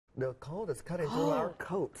The cold is cutting through our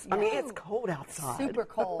coats. I mean, it's cold outside. Super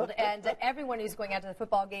cold. And everyone who's going out to the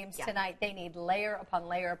football games tonight, they need layer upon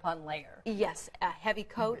layer upon layer. Yes, a heavy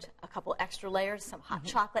coat, a couple extra layers, some hot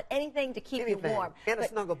chocolate, anything to keep you warm. And a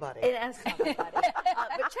snuggle buddy. And a snuggle buddy.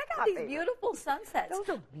 But check out these beautiful sunsets. Those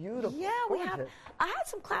are beautiful. Yeah, I had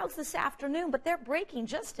some clouds this afternoon, but they're breaking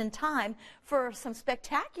just in time for some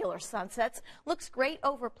spectacular sunsets. Looks great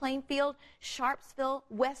over Plainfield, Sharpsville,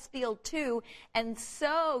 Westfield too, and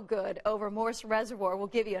so good over Morse Reservoir. Will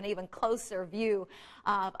give you an even closer view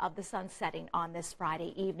of the sun setting on this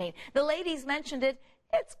Friday evening. The ladies mentioned it.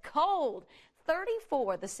 It's cold.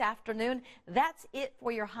 34 this afternoon. That's it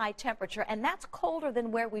for your high temperature, and that's colder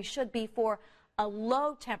than where we should be for a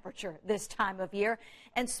low temperature this time of year.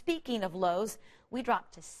 And speaking of lows, we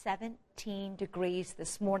dropped to 17 degrees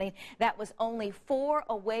this morning. That was only 4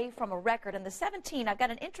 away from a record. And the 17, I've got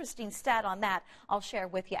an interesting stat on that I'll share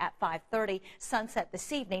with you at 5:30. Sunset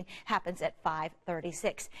this evening happens at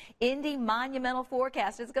 5:36. Indy monumental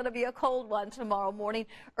forecast. It's going to be a cold one tomorrow morning.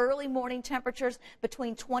 Early morning temperatures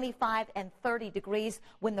between 25 and 30 degrees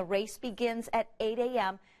when the race begins at 8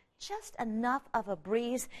 a.m. Just enough of a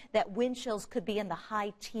breeze that wind chills could be in the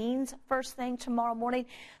high teens first thing tomorrow morning.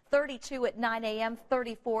 32 at 9 a.m.,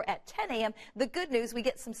 34 at 10 a.m. The good news, we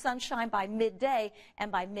get some sunshine by midday,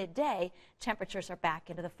 and by midday, temperatures are back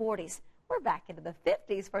into the 40s. We're back into the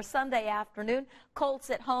 50s for Sunday afternoon.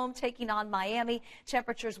 Colts at home taking on Miami.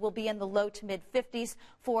 Temperatures will be in the low to mid 50s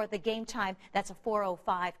for the game time. That's a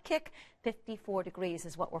 4:05 kick. 54 degrees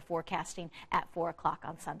is what we're forecasting at 4 o'clock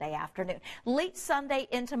on Sunday afternoon. Late Sunday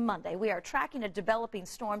into Monday, we are tracking a developing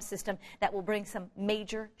storm system that will bring some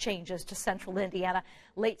major changes to central Indiana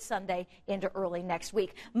late Sunday into early next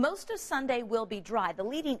week. Most of Sunday will be dry. The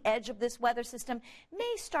leading edge of this weather system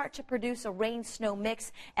may start to produce a rain-snow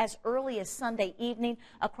mix as early as Sunday evening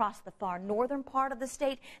across the far northern part of the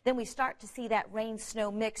state. Then we start to see that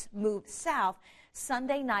rain-snow mix move south.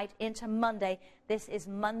 Sunday night into Monday. This is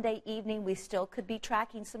Monday evening. We still could be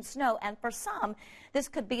tracking some snow, and for some, this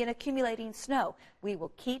could be an accumulating snow. We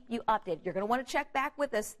will keep you updated. You're going to want to check back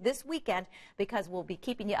with us this weekend because we'll be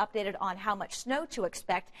keeping you updated on how much snow to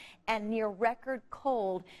expect and near record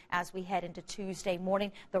cold as we head into Tuesday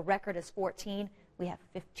morning. The record is 14. We have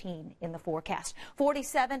 15 in the forecast.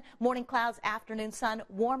 47, morning clouds, afternoon sun,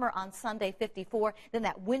 warmer on Sunday, 54. Then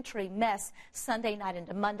that wintry mess Sunday night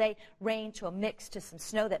into Monday, rain to a mix to some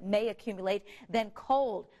snow that may accumulate. Then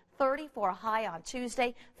cold, 30 for a high on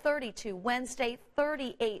Tuesday, 32 Wednesday,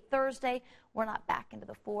 38 Thursday. We're not back into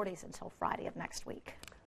the 40s until Friday of next week.